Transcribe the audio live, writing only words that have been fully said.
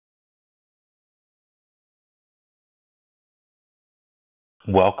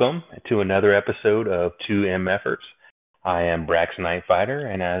Welcome to another episode of 2MFers. I am Brax Night Fighter,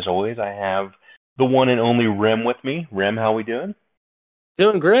 and as always, I have the one and only R.E.M with me. R.E.M, how we doing?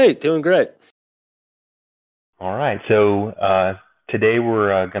 Doing great, doing great. All right, so today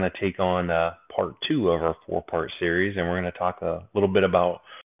we're going to take on part two of our four-part series, and we're going to talk a little bit about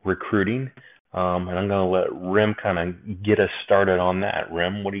recruiting. And I'm going to let R.E.M kind of get us started on that.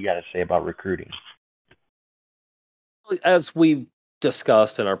 R.E.M, what do you got to say about recruiting? As we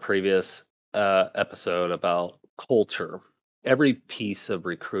discussed in our previous episode about culture, every piece of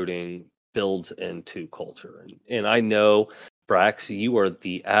recruiting builds into culture. And I know, Brax, you are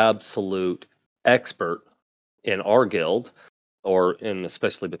the absolute expert in our guild, and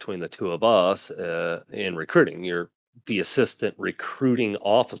especially between the two of us in recruiting. You're the assistant recruiting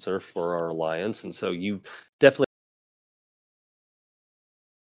officer for our alliance. And so you definitely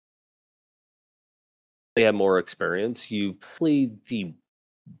have more experience. You play the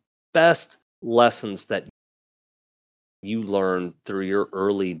best lessons that you learn through your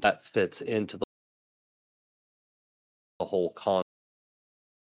early that fits into the whole concept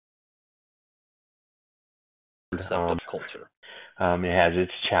Um, of culture. it has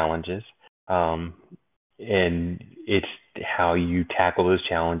its challenges, and it's how you tackle those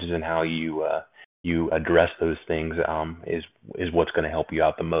challenges and how you address those things is what's going to help you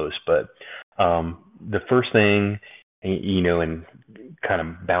out the most. But the first thing, and kind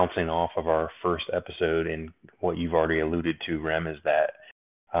of bouncing off of our first episode and what you've already alluded to, R.E.M, is that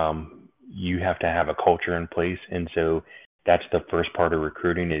you have to have a culture in place, and so that's the first part of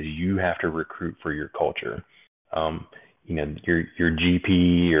recruiting is you have to recruit for your culture. Um, your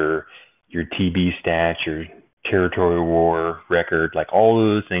GP, your TB stats, your territory war record, like all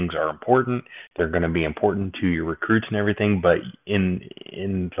those things are important. They're going to be important to your recruits and everything, but in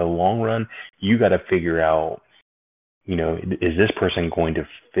the long run, you got to figure out, is this person going to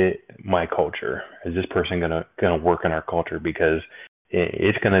fit my culture? Is this person gonna work in our culture? Because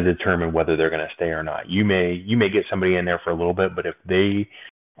it's going to determine whether they're going to stay or not. You may get somebody in there for a little bit, but if they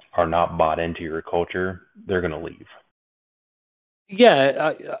are not bought into your culture, they're going to leave.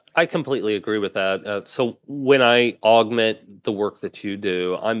 Yeah, I completely agree with that. So when I augment the work that you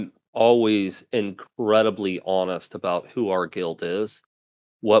do, I'm always incredibly honest about who our guild is,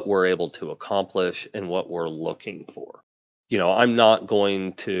 what we're able to accomplish, and what we're looking for. I'm not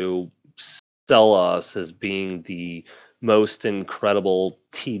going to sell us as being the most incredible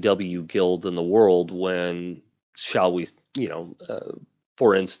TW guild in the world when, shall we,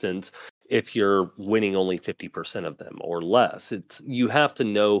 for instance, if you're winning only 50% of them or less, you have to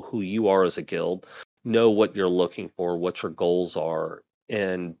know who you are as a guild, know what you're looking for, what your goals are,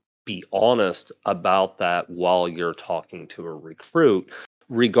 and be honest about that while you're talking to a recruit,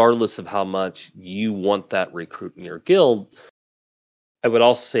 regardless of how much you want that recruit in your guild. I would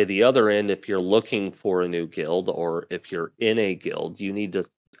also say the other end, if you're looking for a new guild or if you're in a guild, you need to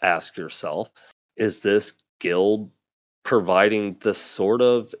ask yourself, is this guild providing the sort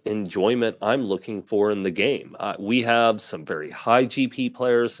of enjoyment I'm looking for in the game? We have some very high GP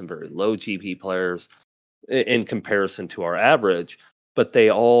players, some very low GP players in comparison to our average, but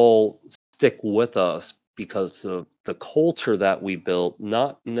they all stick with us because of the culture that we built,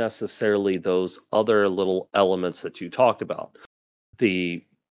 not necessarily those other little elements that you talked about. The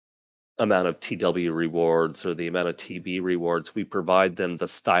amount of TW rewards or the amount of TB rewards, we provide them the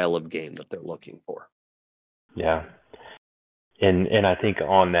style of game that they're looking for. Yeah, and I think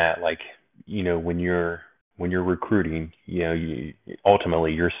on that, like, when you're recruiting,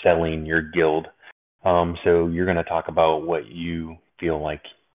 ultimately you're selling your guild. So you're going to talk about what you feel like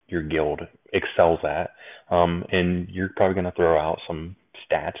your guild excels at, and you're probably going to throw out some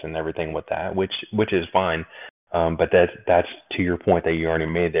stats and everything with that, which is fine. But that's to your point that you already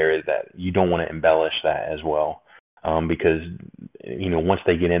made there, is that you don't want to embellish that as well, because once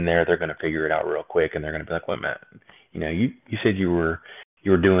they get in there, they're going to figure it out real quick, and they're going to be like, "What, Matt? You said you were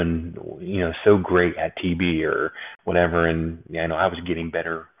doing so great at TB or whatever, and I was getting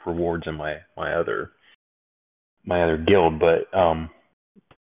better rewards in my other guild, but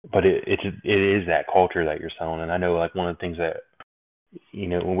it is that culture that you're selling." And I know, like, one of the things that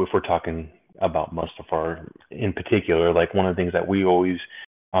if we're talking about Mustafar in particular, like, one of the things that we always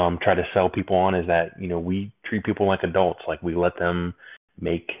try to sell people on is that we treat people like adults. Like, we let them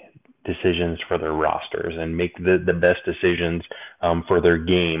make decisions for their rosters and make the best decisions for their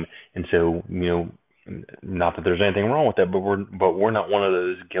game. And so, not that there's anything wrong with that, but we're not one of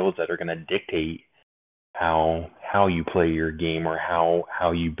those guilds that are going to dictate how you play your game or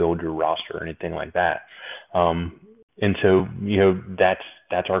how you build your roster or anything like that. And so,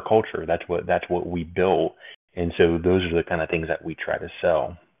 that's our culture. That's what we built. And so those are the kind of things that we try to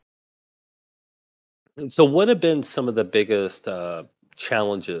sell. And so, what have been some of the biggest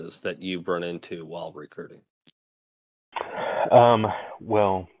challenges that you've run into while recruiting? Um,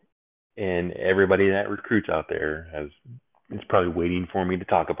 well, and everybody that recruits out there has is probably waiting for me to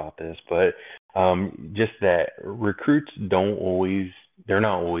talk about this, but just that recruits don't always they're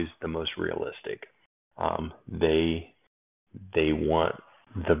not always the most realistic. They want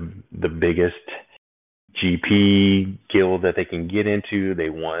the biggest GP guild that they can get into. They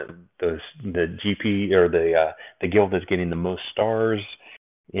want the GP or the guild that's getting the most stars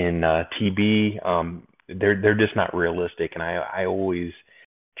in TB. They're just not realistic, and I always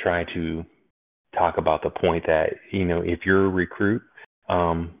try to talk about the point that if you're a recruit,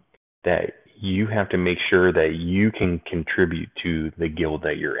 um, that you have to make sure that you can contribute to the guild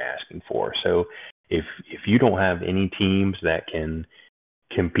that you're asking for. So if you don't have any teams that can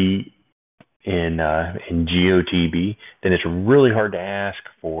compete in GOTB, then it's really hard to ask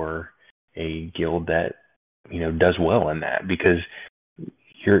for a guild that does well in that, because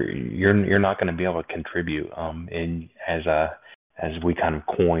you're not going to be able to contribute. And as we kind of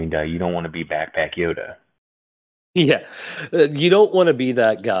coined, you don't want to be backpack Yoda. Yeah, you don't want to be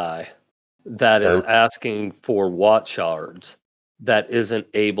that guy that is Or asking for watch shards that isn't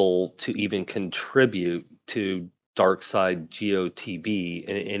able to even contribute to dark side GOTB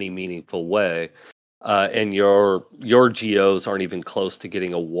in any meaningful way, and your GOs aren't even close to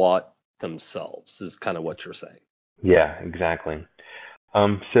getting a watt themselves. Is kind of what you're saying. Yeah, exactly.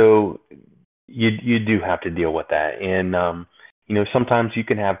 So you do have to deal with that, and sometimes you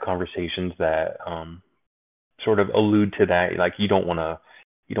can have conversations that sort of allude to that. Like you don't want to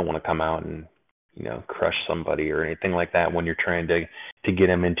come out and crush somebody or anything like that when you're trying to get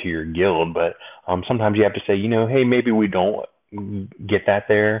them into your guild. But sometimes you have to say, hey, maybe we don't get that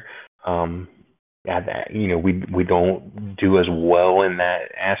there. Um, yeah, that we don't do as well in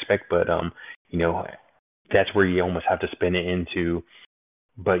that aspect, but you know that's where you almost have to spin it into,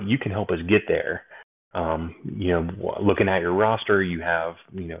 but you can help us get there. Looking at your roster, you have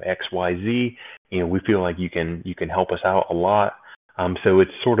X, Y, Z. We feel like you can help us out a lot. So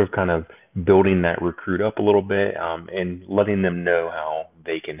it's sort of kind of building that recruit up a little bit, and letting them know how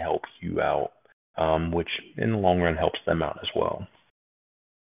they can help you out, which in the long run helps them out as well.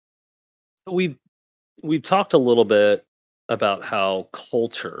 We've we've talked a little bit about how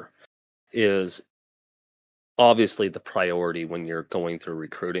culture is obviously the priority when you're going through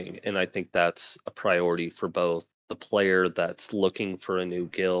recruiting, and I think that's a priority for both the player that's looking for a new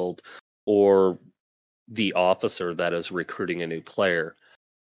guild or the officer that is recruiting a new player.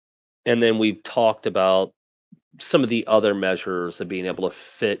 And then we've talked about some of the other measures of being able to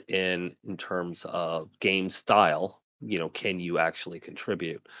fit in terms of game style. Can you actually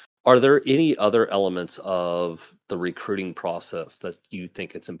contribute? Are there any other elements of the recruiting process that you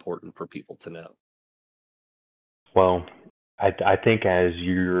think it's important for people to know? Well, I think as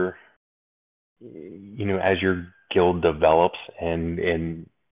your guild develops and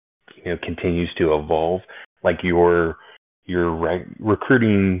continues to evolve, like your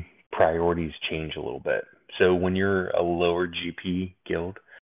recruiting priorities change a little bit. So when you're a lower GP guild,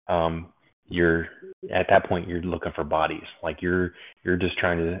 um, you're at that point you're looking for bodies. Like you're just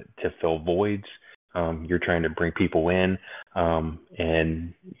trying to fill voids. You're trying to bring people in,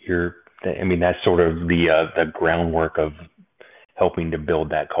 and I mean that's sort of the groundwork of helping to build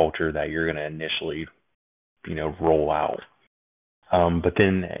that culture that you're going to initially roll out. But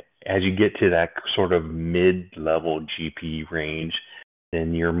then as you get to that sort of mid-level GP range,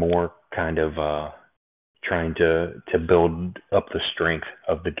 then you're more kind of trying to build up the strength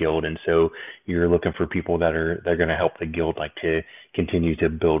of the guild, and so you're looking for people they're going to help the guild like to continue to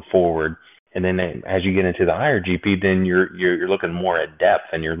build forward. And then as you get into the higher GP, then you're looking more at depth,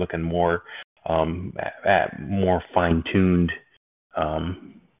 and you're looking more at more fine-tuned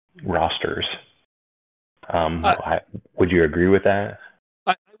um, rosters. Would you agree with that?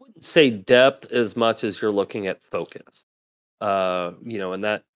 I wouldn't say depth as much as you're looking at focus.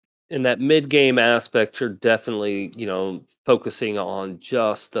 In that mid game aspect, you're definitely focusing on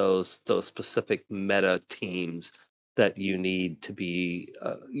just those specific meta teams that you need to be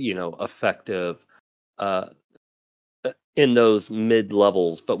effective uh, in those mid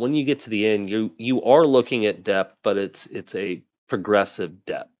levels. But when you get to the end, you are looking at depth, but it's a progressive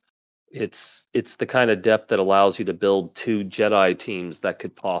depth. It's the kind of depth that allows you to build two Jedi teams that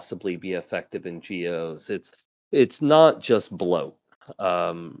could possibly be effective in GOs. It's not just bloat.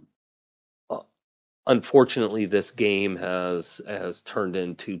 Um, uh, Unfortunately, this game has turned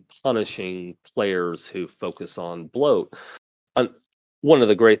into punishing players who focus on bloat. One of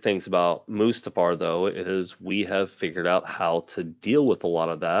the great things about Mustafar, though, is we have figured out how to deal with a lot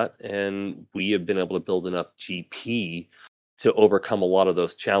of that, and we have been able to build enough GP to overcome a lot of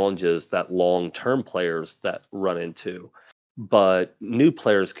those challenges that long-term players that run into. But new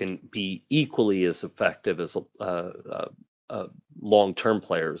players can be equally as effective as uh, long-term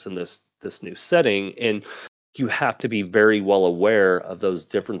players in this new setting, and you have to be very well aware of those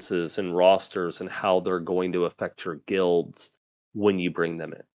differences in rosters and how they're going to affect your guilds when you bring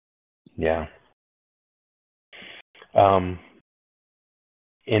them in. Yeah. Um,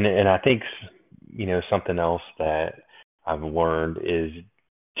 and I think something else that I've learned is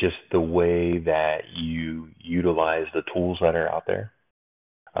just the way that you utilize the tools that are out there.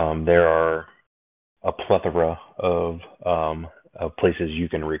 There are a plethora of places you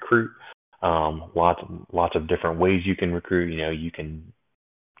can recruit. Lots of different ways you can recruit. You can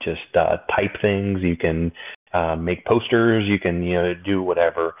just type things. You can make posters. You can do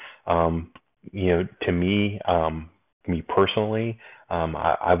whatever. To me personally,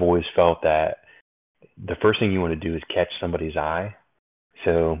 I've always felt that the first thing you want to do is catch somebody's eye.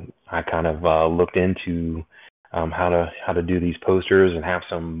 So I kind of looked into how to do these posters and have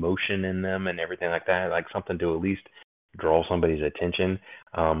some motion in them and everything like that, like something to at least draw somebody's attention.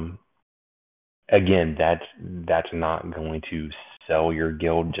 Um, Again, that's not going to sell your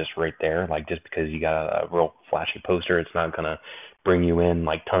guild just right there. Like just because you got a real flashy poster, it's not gonna bring you in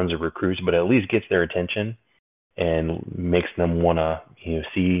like tons of recruits, but at least gets their attention and makes them want to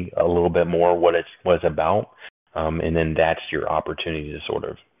see a little bit more what it's about. And then that's your opportunity to sort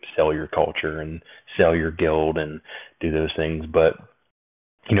of sell your culture and sell your guild and do those things. But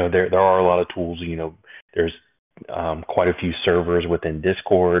there are a lot of tools. There's quite a few servers within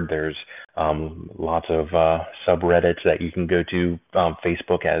Discord. There's lots of subreddits that you can go to.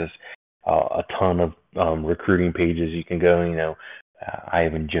 Facebook has a ton of recruiting pages you can go. I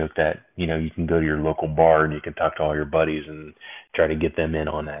even joke that you can go to your local bar and you can talk to all your buddies and try to get them in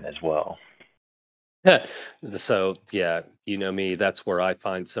on that as well. So yeah, you know me. That's where I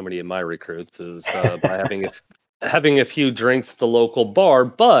find so many of my recruits is by having a few drinks at the local bar.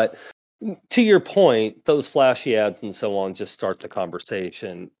 But to your point, those flashy ads and so on just start the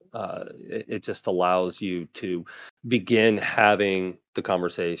conversation. It just allows you to begin having the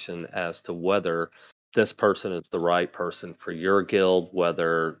conversation as to whether this person is the right person for your guild,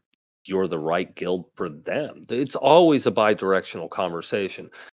 whether you're the right guild for them. It's always a bi-directional conversation.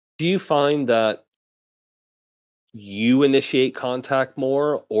 Do you find that you initiate contact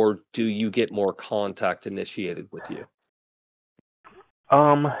more, or do you get more contact initiated with you?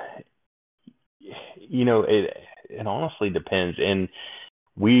 Um, it honestly depends, and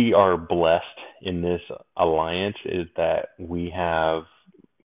we are blessed in this alliance is that we have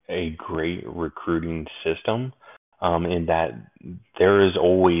a great recruiting system, in that there is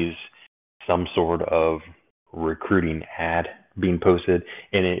always some sort of recruiting ad being posted,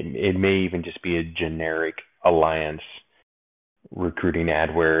 and it may even just be a generic alliance recruiting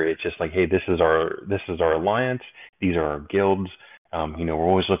ad where it's just like, hey, this is our alliance, these are our guilds, we're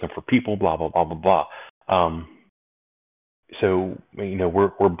always looking for people, blah blah blah blah blah. So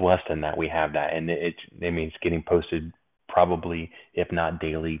we're blessed in that we have that, and it means getting posted probably, if not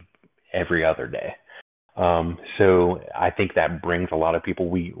daily, every other day. So I think that brings a lot of people.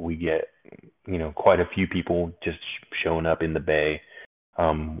 We get quite a few people just showing up in the bay,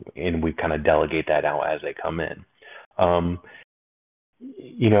 and we kind of delegate that out as they come in. Um,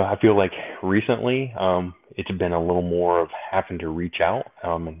 I feel like recently, it's been a little more of having to reach out,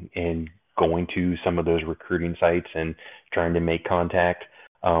 and going to some of those recruiting sites and trying to make contact.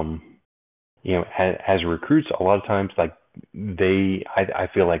 As recruits, a lot of times, like I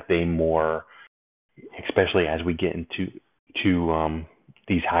feel like they more, especially as we get to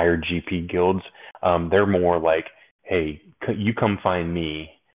these higher GP guilds, they're more like, hey, you come find me,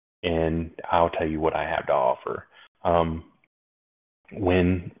 and I'll tell you what I have to offer.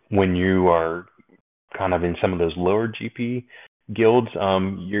 When you are kind of in some of those lower GP guilds,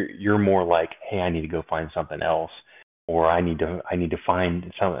 you're more like, hey, I need to go find something else, or I need to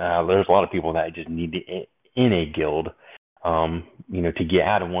find some. There's a lot of people that just need to in a guild, to get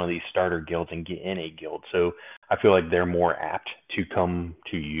out of one of these starter guilds and get in a guild. So I feel like they're more apt to come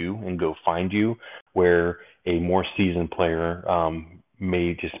to you and go find you, where a more seasoned player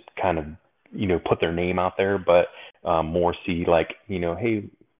may just kind of put their name out there, but more see like, hey,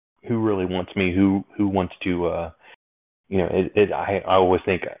 who really wants me? Who wants to? I always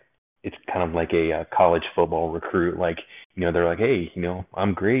think it's kind of like a college football recruit. Like, they're like, hey,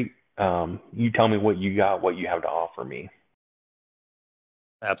 I'm great. You tell me what you got, what you have to offer me.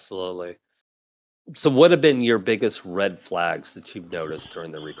 Absolutely. So, what have been your biggest red flags that you've noticed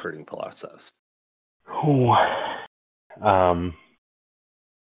during the recruiting process? Ooh, um,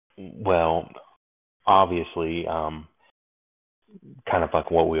 well, obviously, kind of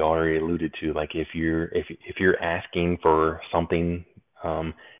like what we already alluded to, like if you're asking for something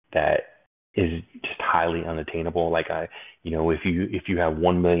that is just highly unattainable, like if you have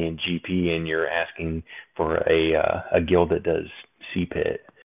 1 million GP and you're asking for a guild that does CPIT,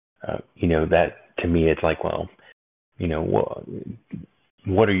 that to me it's like, well,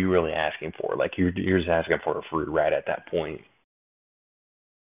 what are you really asking for? Like you're just asking for a fruit right at that point.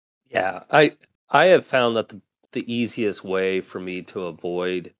 Yeah, I have found that the easiest way for me to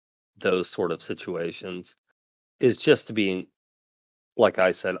avoid those sort of situations is just to be, like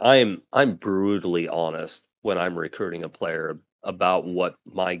I said, I'm brutally honest when I'm recruiting a player about what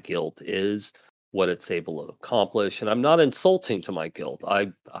my guild is, what it's able to accomplish, and I'm not insulting to my guild.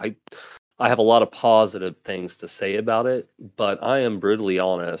 I have a lot of positive things to say about it, but I am brutally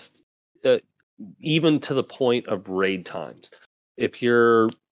honest, uh, even to the point of raid times. If you're,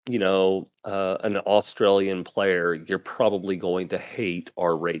 an Australian player, you're probably going to hate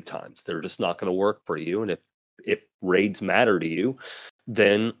our raid times. They're just not going to work for you. And if raids matter to you,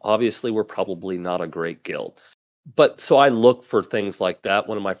 then obviously we're probably not a great guild. But so I look for things like that.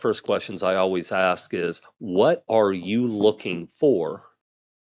 One of my first questions I always ask is, what are you looking for?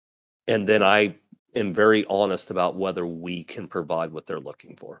 And then I am very honest about whether we can provide what they're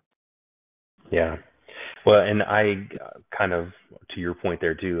looking for. Yeah. Well, and I kind of to your point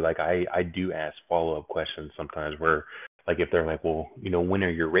there too. Like I do ask follow up questions sometimes where like if they're like, well, when are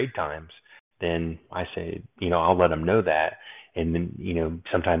your raid times? Then I say, I'll let them know that, and then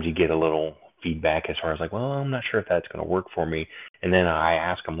sometimes you get a little feedback as far as like, well, I'm not sure if that's going to work for me, and then I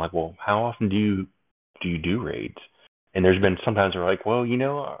ask them like, well, how often do you do raids? And there's been sometimes they're like, well,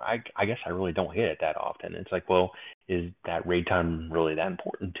 I guess I really don't hit it that often. It's like, well, is that raid time really that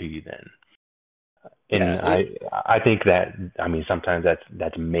important to you then? Yeah, And I think that I mean sometimes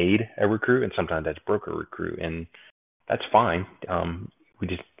that's made a recruit and sometimes that's broke a recruit, and that's fine. We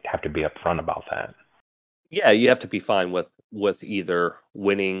just have to be upfront about that. yeah, you have to be fine with either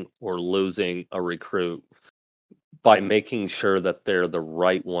winning or losing a recruit by making sure that they're the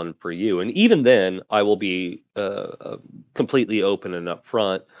right one for you. And even then, I will be completely open and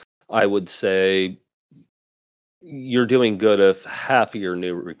upfront. I would say you're doing good if half of your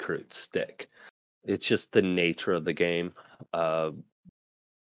new recruits stick. It's just the nature of the game. Uh,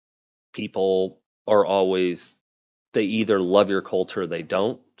 People are always, they either love your culture or they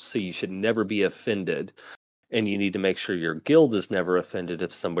don't. So you should never be offended. And you need to make sure your guild is never offended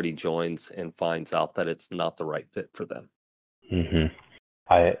if somebody joins and finds out that it's not the right fit for them. hmm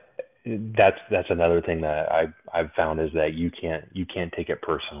I that's another thing that I've found is that you can't take it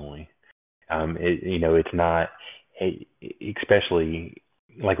personally. It's not, especially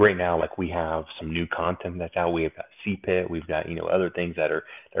like right now, like we have some new content that's out. We have got CPIT, we've got other things that are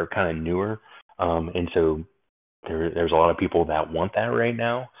kind of newer, and so there's a lot of people that want that right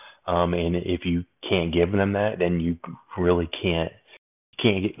now. And if you can't give them that, then you really can't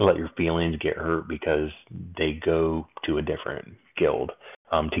let your feelings get hurt because they go to a different guild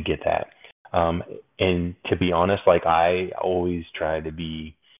to get that. Um, and to be honest, like I always try to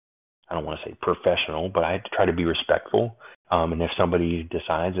be, I don't want to say professional, but I try to be respectful. And if somebody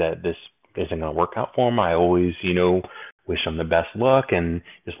decides that this isn't going to work out for them, I always, wish them the best luck and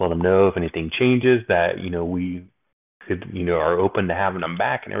just let them know if anything changes that, we could, are open to having them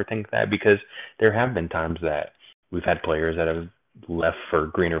back and everything like that. Because there have been times that we've had players that have left for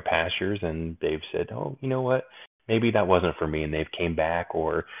greener pastures and they've said, oh, you know what? Maybe that wasn't for me, and they've came back,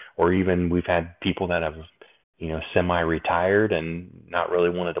 or even we've had people that have semi-retired and not really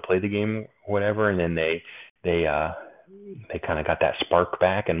wanted to play the game or whatever, and then they uh they kind of got that spark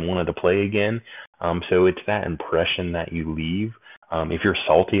back and wanted to play again. So it's that impression that you leave. If you're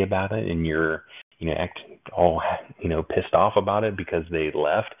salty about it and you're act all pissed off about it because they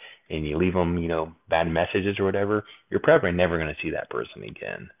left, and you leave them bad messages or whatever, you're probably never going to see that person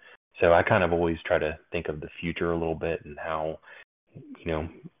again. So I kind of always try to think of the future a little bit and you know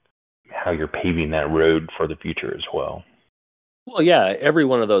how you're paving that road for the future as well. Well, yeah, every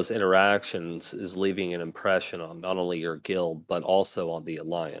one of those interactions is leaving an impression on not only your guild but also on the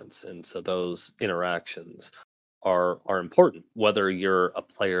alliance. And so those interactions are important. Whether you're a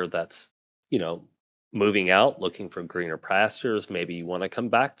player that's, you know, moving out, looking for greener pastures, maybe you want to come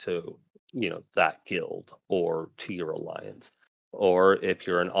back to, that guild or to your alliance. Or if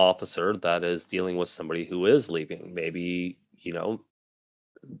you're an officer that is dealing with somebody who is leaving, maybe,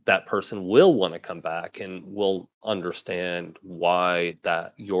 that person will want to come back and will understand why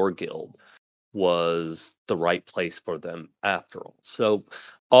that your guild was the right place for them after all. So,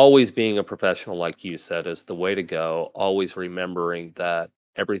 always being a professional, like you said, is the way to go. Always remembering that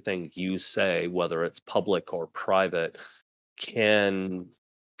everything you say, whether it's public or private, can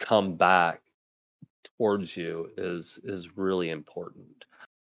come back towards you is really important.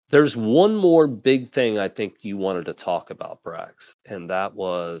 There's one more big thing I think you wanted to talk about, Brax, and that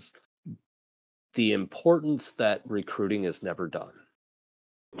was the importance that recruiting is never done.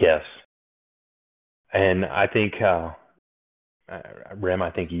 Yes, and I think uh, Rem,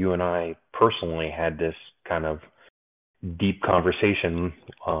 I think you and I personally had this kind of deep conversation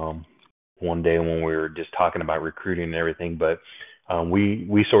one day when we were just talking about recruiting and everything. But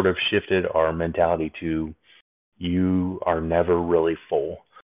we sort of shifted our mentality to you are never really full.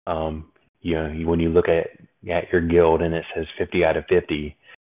 Um, when you look at your guild and it says 50 out of 50,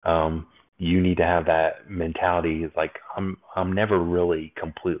 you need to have that mentality. Like I'm never really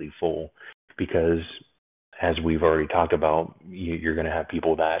completely full because as we've already talked about, you're going to have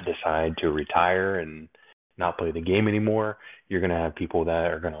people that decide to retire and not play the game anymore. You're going to have people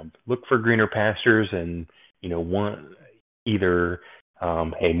that are going to look for greener pastures and want either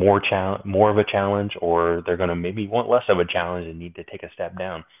more of a challenge, or they're going to maybe want less of a challenge and need to take a step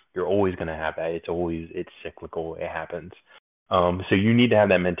down. You're always going to have that. It's cyclical. It happens. So you need to have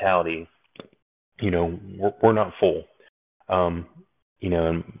that mentality. We're not full. Um,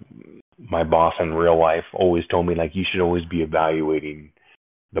 and my boss in real life always told me like you should always be evaluating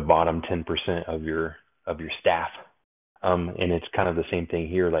the bottom 10% of your staff. And it's kind of the same thing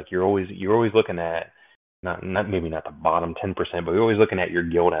here. Like you're always looking at not maybe not the bottom 10%, but you're always looking at your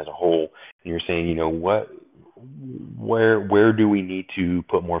guild as a whole, and you're saying, where do we need to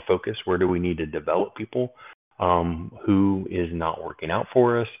put more focus? Where do we need to develop people? Who is not working out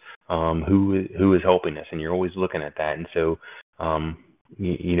for us? Who is helping us? And you're always looking at that. And so,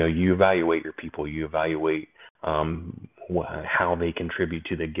 you evaluate your people. You evaluate how they contribute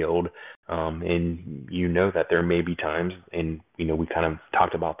to the guild. And that there may be times, and we kind of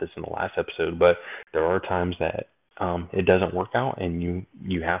talked about this in the last episode, but there are times that it doesn't work out, and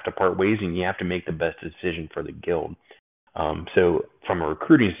you have to part ways, and you have to make the best decision for the guild. So from a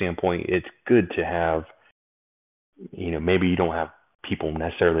recruiting standpoint, it's good to have, maybe you don't have people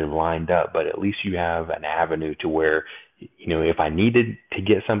necessarily lined up, but at least you have an avenue to where, if I needed to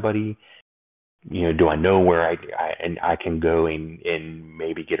get somebody, do I know where I can go and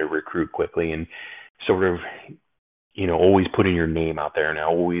maybe get a recruit quickly, and sort of, always putting your name out there, and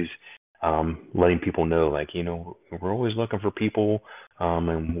always letting people know, like, we're always looking for people,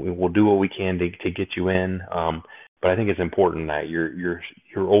 and we'll do what we can to get you in. But I think it's important that you're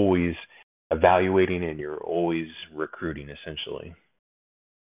always evaluating and you're always recruiting, essentially.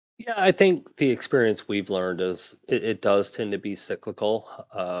 Yeah, I think the experience we've learned is it does tend to be cyclical.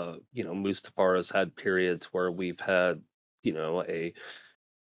 Mustafar has had periods where we've had, a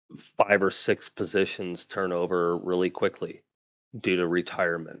 5 or 6 positions turn over really quickly due to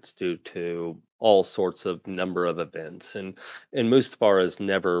retirements, due to all sorts of number of events, and Mustafar is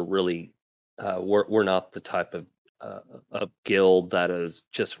never really. We're not the type of guild that is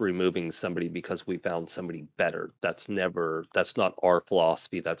just removing somebody because we found somebody better. That's not our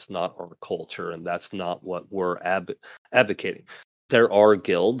philosophy. That's not our culture, and that's not what we're advocating. There are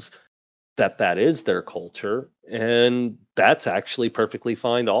guilds that is their culture, and that's actually perfectly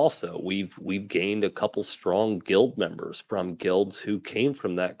fine also. We've gained a couple strong guild members from guilds who came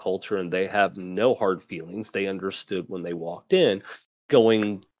from that culture, and they have no hard feelings. They understood when they walked in.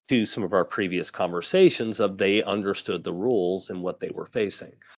 Going to some of our previous conversations, of they understood the rules and what they were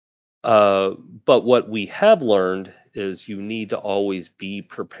facing. uh, but what we have learned is you need to always be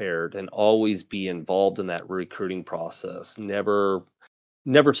prepared and always be involved in that recruiting process. Never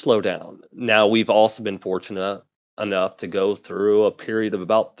slow down. Now, we've also been fortunate enough to go through a period of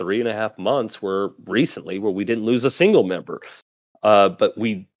about 3.5 months where we didn't lose a single member. But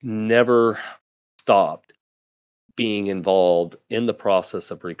we never stopped being involved in the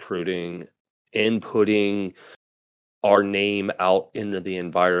process of recruiting and putting our name out into the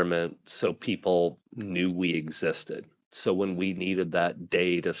environment so people knew we existed. So when we needed that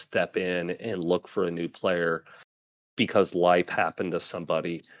day to step in and look for a new player, because life happened to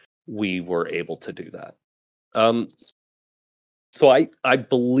somebody, we were able to do that. Um, so I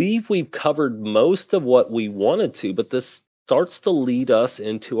believe we've covered most of what we wanted to, but this starts to lead us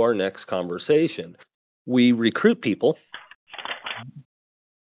into our next conversation. We recruit people,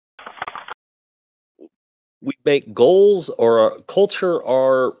 we make goals or our culture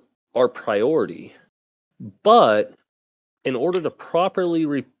our priority, but in order to properly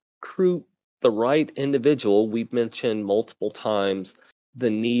recruit the right individual, we've mentioned multiple times the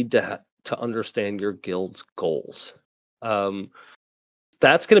need to to understand your guild's goals. Um,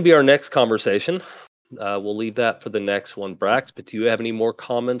 that's going to be our next conversation. We'll leave that for the next one, Brax. But do you have any more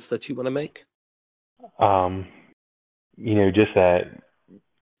comments that you want to make? Um, just that,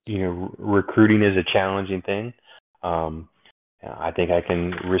 recruiting is a challenging thing. Um, I think I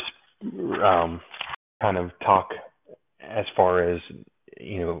can kind of talk as far as,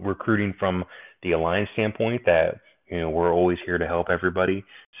 recruiting from the alliance standpoint that, we're always here to help everybody.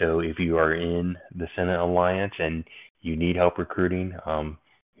 So if you are in the Senate Alliance and you need help recruiting,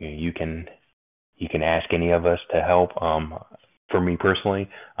 you can ask any of us to help. For me personally,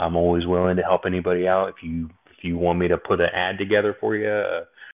 I'm always willing to help anybody out. If you want me to put an ad together for you, a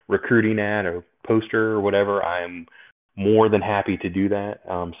recruiting ad or poster or whatever, I'm more than happy to do that.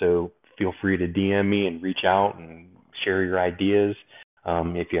 So feel free to DM me and reach out and share your ideas.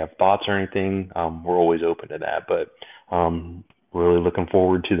 If you have thoughts or anything, we're always open to that. But really looking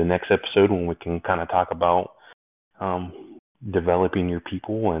forward to the next episode when we can kind of talk about developing your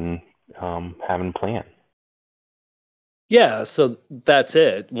people and having a plan. Yeah, so that's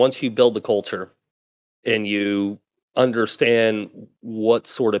it. Once you build the culture and you understand what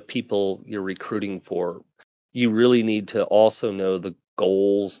sort of people you're recruiting for, you really need to also know the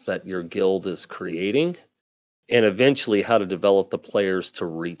goals that your guild is creating and eventually how to develop the players to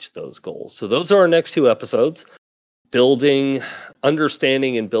reach those goals. So those are our next two episodes: building,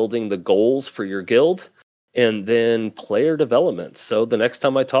 understanding and building the goals for your guild, and then player development. So the next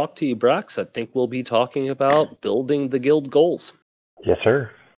time I talk to you, Brax, I think we'll be talking about building the guild goals. Yes,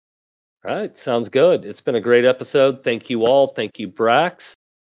 sir. All right, sounds good. It's been a great episode. Thank you all. Thank you, Brax.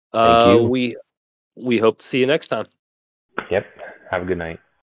 Thank you. We hope to see you next time. Yep. Have a good night.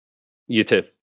 You too.